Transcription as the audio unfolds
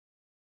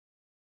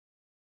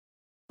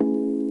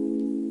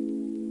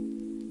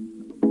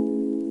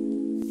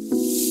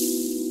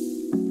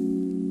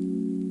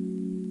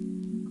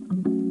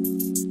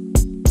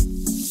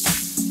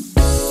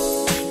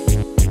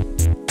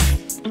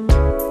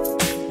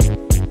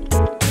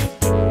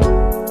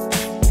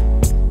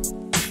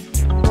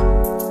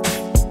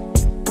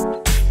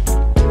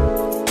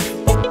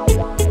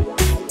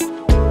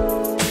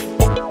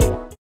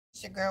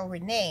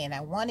Renee, and I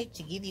wanted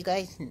to give you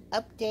guys an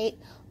update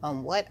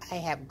on what I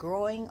have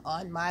growing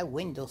on my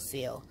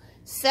windowsill.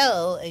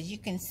 So as you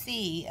can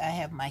see, I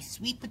have my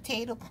sweet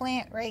potato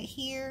plant right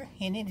here,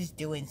 and it is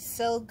doing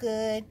so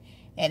good,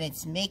 and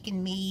it's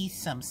making me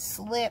some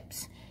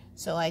slips.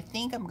 So I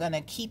think I'm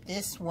gonna keep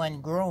this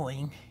one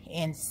growing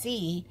and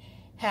see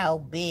how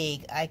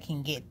big I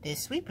can get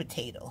this sweet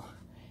potato.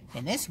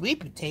 And this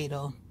sweet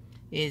potato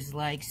is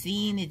like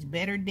seeing its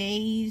better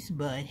days,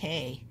 but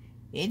hey,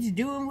 it's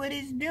doing what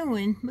it's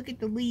doing. Look at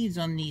the leaves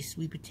on these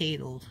sweet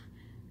potatoes.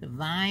 The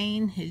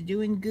vine is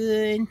doing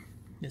good.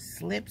 The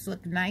slips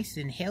look nice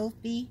and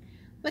healthy.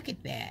 Look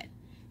at that.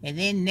 And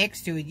then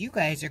next to it, you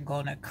guys are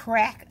gonna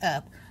crack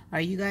up. Are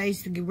you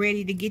guys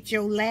ready to get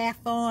your laugh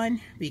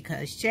on?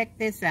 Because check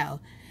this out.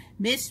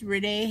 Miss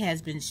Renee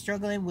has been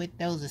struggling with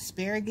those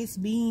asparagus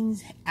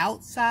beans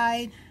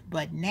outside,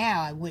 but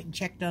now I went and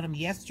checked on them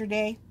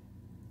yesterday,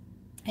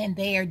 and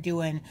they are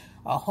doing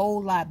a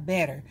whole lot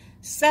better.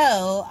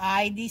 So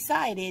I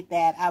decided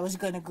that I was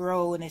going to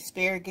grow an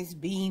asparagus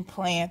bean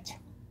plant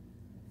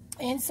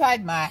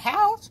inside my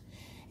house.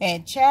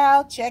 And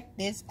child, check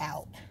this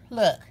out.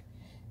 Look,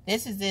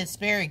 this is the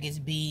asparagus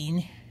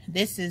bean.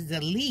 This is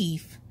the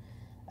leaf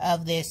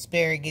of the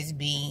asparagus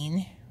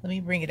bean. Let me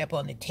bring it up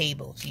on the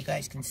table so you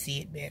guys can see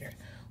it better.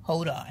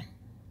 Hold on.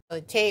 On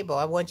the table,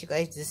 I want you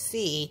guys to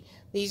see,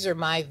 these are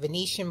my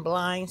Venetian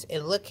blinds,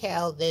 and look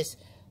how this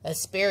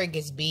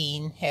asparagus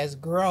bean has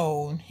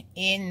grown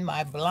in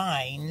my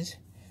blinds.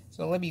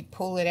 So let me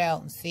pull it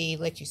out and see,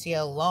 let you see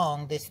how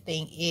long this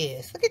thing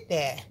is. Look at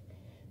that.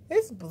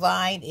 This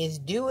blind is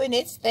doing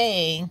its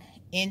thing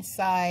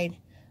inside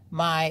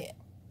my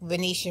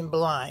Venetian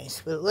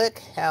blinds. But look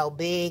how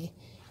big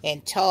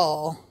and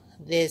tall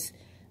this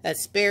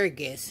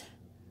asparagus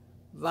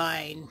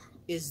vine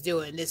is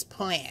doing, this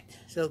plant.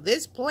 So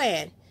this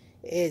plant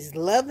is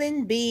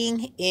loving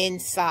being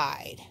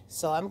inside.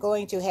 So I'm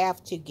going to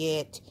have to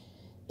get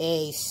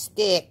a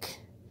stick,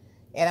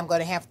 and I'm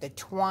going to have to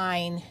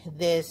twine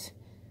this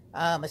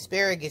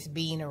asparagus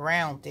bean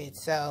around it.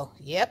 So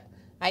yep,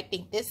 I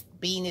think this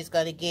bean is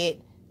going to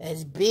get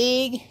as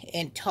big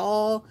and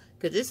tall,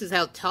 because this is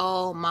how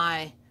tall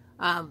my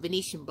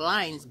Venetian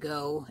blinds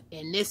go,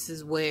 and this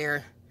is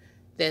where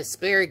the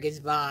asparagus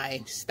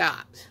vine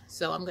stops.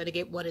 So I'm going to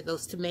get one of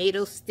those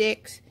tomato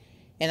sticks,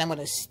 and I'm going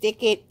to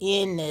stick it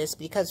in this,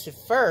 because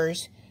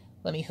first,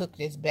 let me hook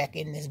this back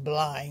in this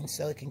blind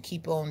so it can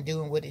keep on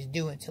doing what it's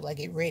doing till I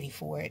get ready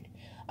for it.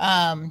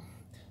 I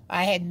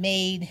had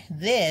made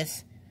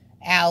this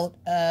out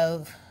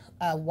of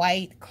a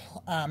white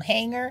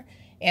hanger,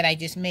 and I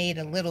just made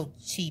a little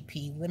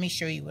teepee. Let me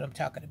show you what I'm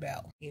talking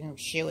about. You can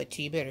show it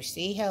to you better.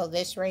 See how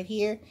this right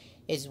here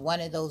is one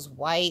of those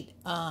white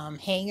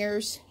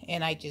hangers,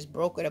 and I just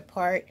broke it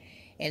apart,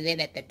 and then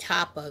at the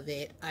top of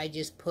it I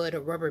just put a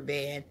rubber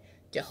band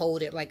to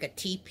hold it like a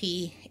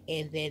teepee.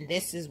 And then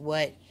this is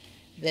what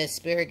the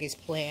asparagus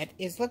plant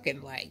is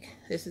looking like.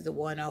 This is the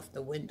one off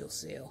the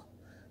windowsill,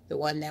 the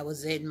one that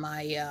was in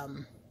my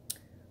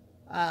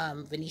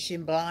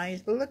Venetian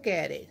blinds. But look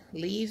at it,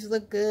 leaves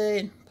look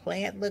good,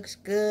 plant looks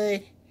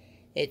good,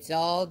 it's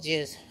all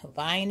just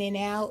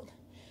vining out.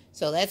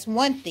 So that's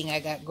one thing I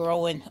got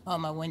growing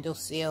on my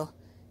windowsill.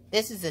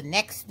 This is the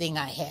next thing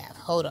I have.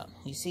 Hold on.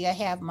 You see I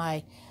have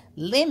my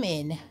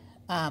lemon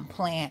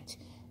plant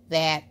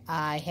that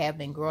I have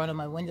been growing on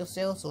my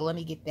windowsill. So let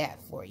me get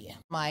that for you.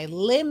 My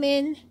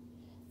lemon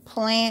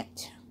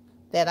plant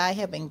that I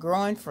have been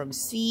growing from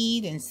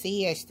seed. And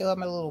see, I still have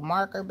my little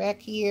marker back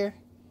here.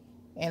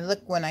 And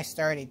look when I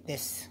started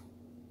this.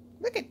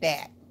 Look at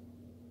that.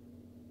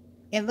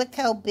 And look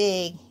how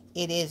big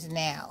it is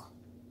now.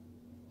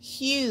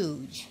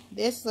 Huge.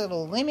 This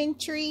little lemon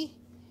tree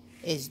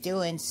is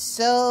doing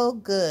so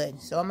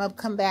good. So I'm going to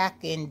come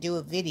back and do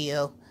a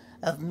video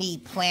of me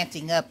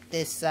planting up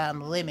this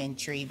lemon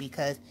tree,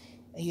 because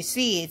you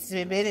see it's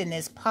been in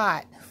this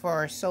pot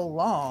for so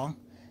long.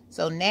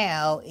 So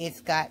now it's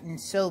gotten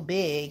so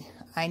big,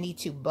 I need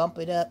to bump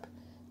it up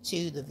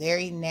to the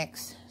very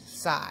next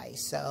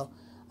size. So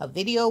a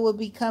video will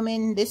be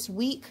coming this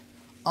week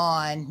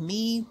on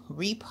me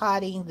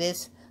repotting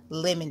this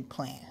lemon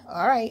plant.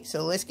 All right,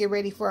 so let's get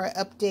ready for our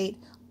update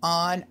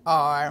on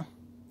our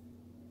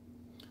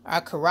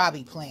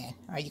kohlrabi plant.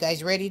 Are you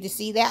guys ready to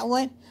see that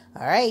one?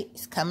 All right,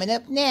 it's coming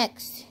up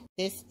next.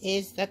 This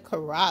is the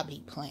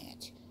kohlrabi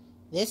plant.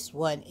 This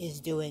one is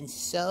doing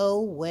so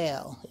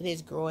well. It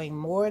is growing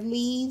more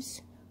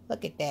leaves.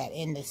 Look at that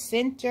in the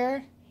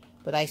center,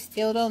 but I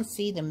still don't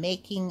see the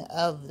making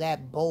of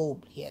that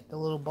bulb yet, the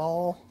little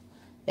ball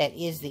that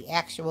is the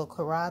actual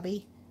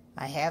kohlrabi.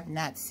 I have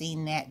not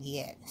seen that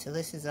yet. So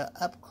this is an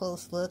up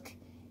close look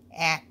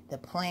at the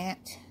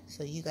plant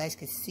so you guys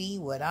can see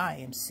what I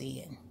am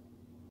seeing.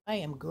 I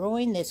am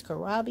growing this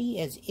kohlrabi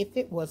as if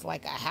it was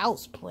like a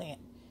house plant,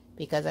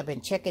 because I've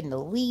been checking the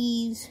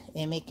leaves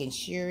and making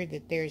sure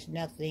that there's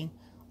nothing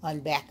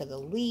on back of the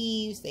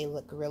leaves. They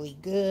look really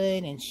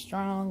good and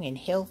strong and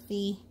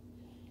healthy.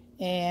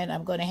 And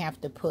I'm going to have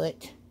to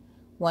put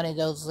one of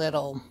those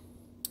little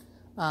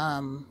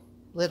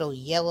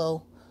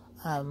yellow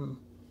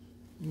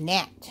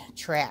gnat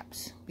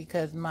traps,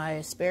 because my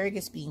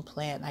asparagus bean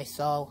plant, I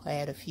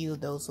had a few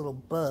of those little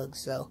bugs,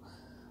 so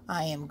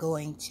I am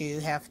going to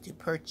have to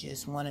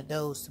purchase one of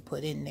those to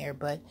put in there.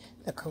 But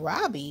the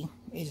kohlrabi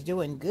is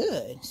doing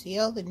good. See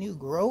all the new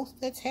growth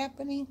that's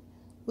happening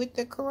with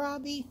the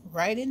kohlrabi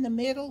right in the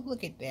middle?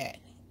 Look at that.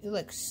 It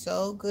looks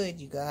so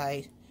good, you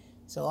guys.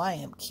 So I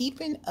am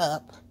keeping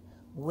up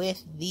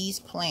with these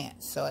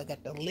plants. So I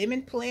got the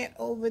lemon plant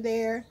over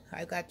there.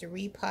 I got the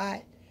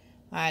repot.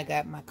 I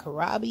got my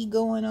kohlrabi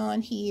going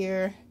on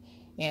here.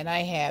 And I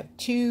have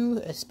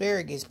 2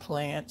 asparagus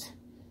plants.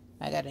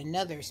 I got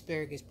another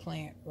asparagus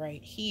plant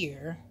right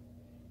here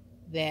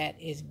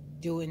that is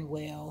doing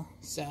well.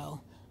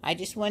 So I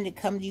just wanted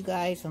to come to you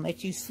guys and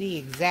let you see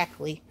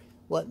exactly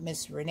what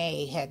Miss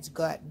Renee has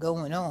got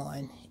going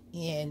on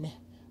in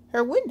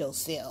her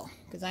windowsill,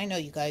 because I know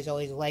you guys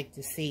always like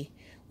to see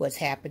what's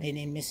happening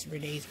in Miss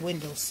Renee's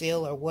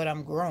windowsill or what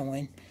I'm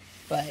growing.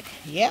 But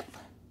yep,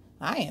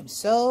 I am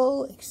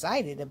so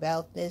excited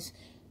about this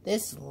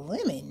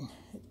lemon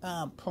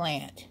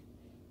plant.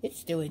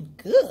 It's doing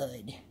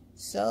good,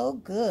 so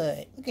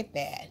good. Look at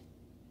that.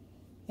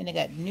 And I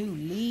got new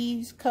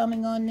leaves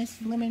coming on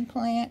this lemon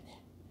plant,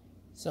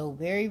 so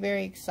very,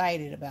 very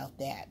excited about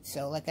that.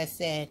 So like I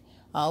said,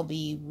 I'll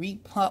be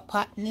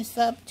repotting this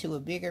up to a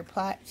bigger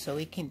pot so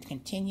it can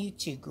continue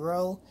to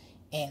grow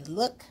and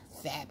look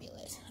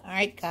fabulous.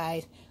 Alright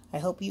guys, I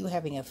hope you're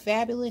having a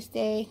fabulous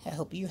day. I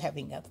hope you're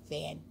having a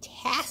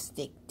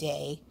fantastic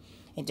day.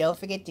 And don't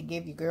forget to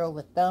give your girl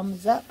a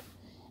thumbs up.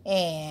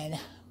 And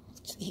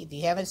if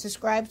you haven't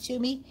subscribed to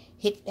me,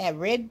 hit that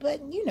red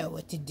button. You know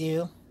what to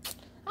do.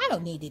 I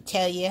don't need to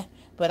tell you,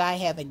 but I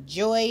have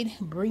enjoyed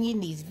bringing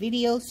these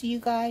videos to you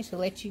guys to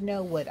let you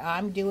know what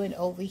I'm doing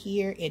over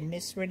here in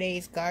Miss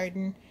Renee's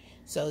garden,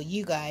 so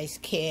you guys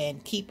can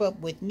keep up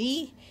with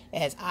me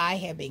as I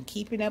have been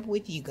keeping up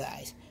with you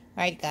guys.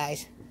 Alright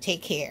guys,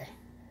 take care.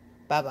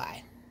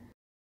 Bye-bye.